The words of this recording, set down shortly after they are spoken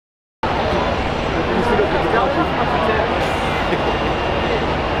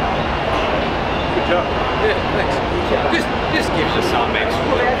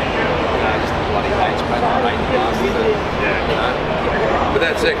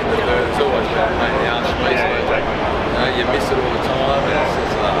second to third, it's always been a pain in the arse for me. So, you miss it all the time, and it's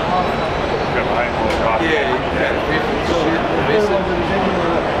just, yeah, you can miss it.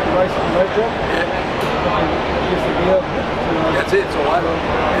 That's it, it's all over.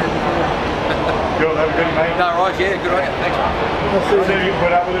 Cool, have a good mate. No, right, yeah, good on you. Thanks, mate. So you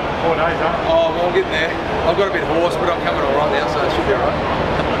put up with it for 4 days, huh? Oh, well, I'm getting there. I've got a bit hoarse, but I'm coming all right now, so it should be all right.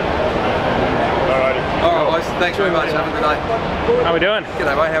 All right, boys. Thanks very much. Have a good day. How we doing?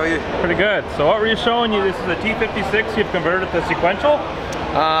 G'day, mate. How are you? Pretty good. So what were you showing you? This is a T56. You've converted to sequential?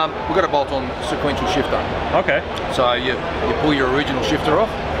 We've got a bolt-on sequential shifter. Okay. So you pull your original shifter off,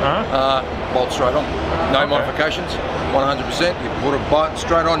 bolt straight on. No modifications, 100%. You put a bolt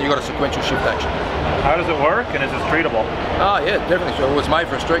straight on, you've got a sequential shift action. How does it work, and is it streetable? Oh yeah, definitely. So it's made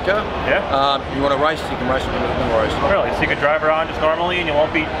for a street car. Yeah. You want to race, you can race it, no worries. Really? So you can drive around just normally, and you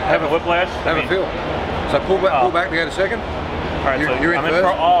won't be having whiplash? Have a feel. So pull back to go to second. All right, so you're in first.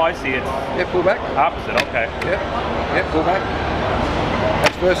 Oh, I see. It's pull back. opposite. Okay. Yeah, pull back.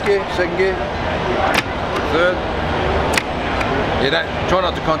 That's first gear, second gear, third. Try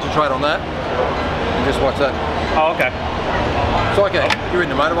not to concentrate on that, and just watch that. Oh, okay. So okay, you've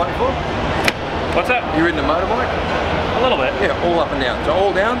ridden a motorbike before? What's that? You ridden a motorbike? A little bit. Yeah, all up and down. So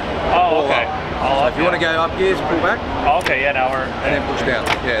all down, all okay. Up. So if you want to go up gears, pull back. Oh, okay, yeah, now we're... And then push down.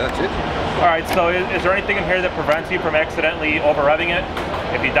 Yeah, that's it. All right, so is there anything in here that prevents you from accidentally over-revving it?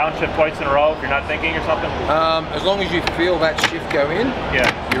 If you downshift twice in a row, if you're not thinking or something? As long as you feel that shift go in,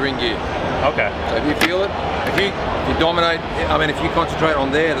 you're in gear. Okay. So if you feel it, if you dominate, I mean, if you concentrate on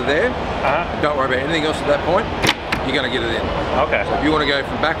there to there, don't worry about anything else at that point, you're going to get it in. Okay. So if you want to go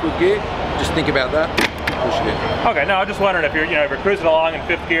from backward gear, just think about that, push it in. Okay, no, I was just wondering if you're, if you're cruising along in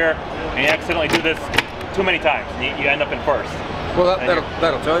 5th gear and you accidentally do this too many times, and you end up in 1st. Well,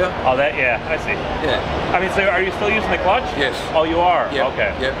 that'll tell you. Oh, yeah, I see. Yeah. I mean, so are you still using the clutch? Yes. Oh, you are? Yeah.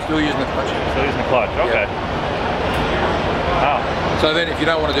 Okay. Yeah, still using the clutch. Still using the clutch, okay. Wow. So then if you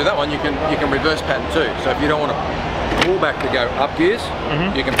don't want to do that one, you can reverse pattern too. So if you don't want to pull back to go up gears,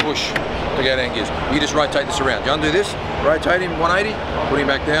 you can push to go down gears. You just rotate this around. You undo this, rotate him 180, put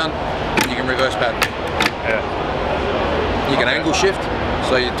him back down, and you can reverse pattern. Yeah. You can angle shift.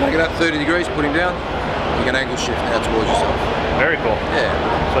 So you take it up 30 degrees, put him down, you can angle shift now towards yourself. Very cool. Yeah.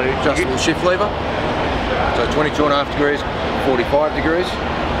 So adjustable shift lever. So 22.5 degrees, 45 degrees,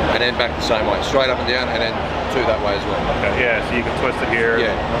 and then back the same way, straight up and down, and then two that way as well. Okay, yeah, so you can twist it here.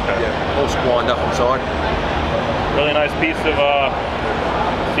 Yeah, okay. Yeah, all splined up inside. Really nice piece of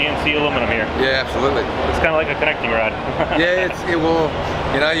CNC aluminum here. Yeah, absolutely. It's kind of like a connecting rod. Yeah, it will.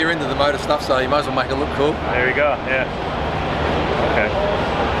 You're into the motor stuff, so you might as well make it look cool. There you go. Yeah. Okay.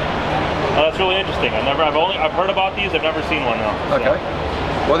 Oh, that's really interesting. I've heard about these. I've never seen one though. So. Okay.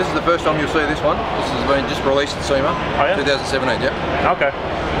 Well, this is the first time you'll see this one. This has been just released at SEMA. Oh, yeah? 2017, yeah. Okay.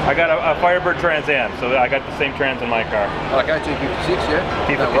 I got a Firebird Trans Am, so I got the same trans in my car. Okay, T56, yeah.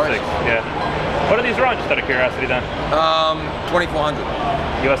 T56, yeah. What are these around, just out of curiosity then? 2,400.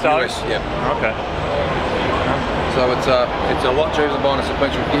 US dollars? US, yeah. Okay. So it's a lot cheaper than buying a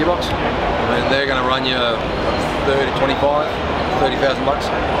sequential gearbox. I mean, they're going to run you 30,000 bucks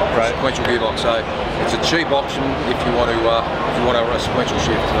for a sequential gearbox. So it's a cheap option if you want to run a sequential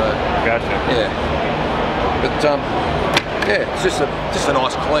shift. So, gotcha. Yeah. But yeah, it's just a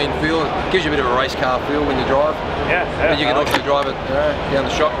nice clean feel. It gives you a bit of a race car feel when you drive. Yeah. And you can also drive it down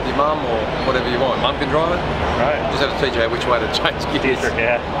the shop with your mum or whatever you want. Mum can drive it. Right. Just have to teach her which way to change gears.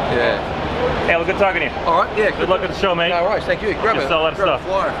 Yeah. Yeah. Hey, well, good talking to you. All right, yeah. Good luck at the show, mate. No worries, thank you. Grab a flyer if you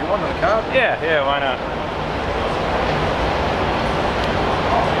want on the card. Yeah, why not?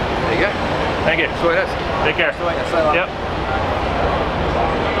 There you go. Thank you. Sweet as. Take care. Sweet as. Yep.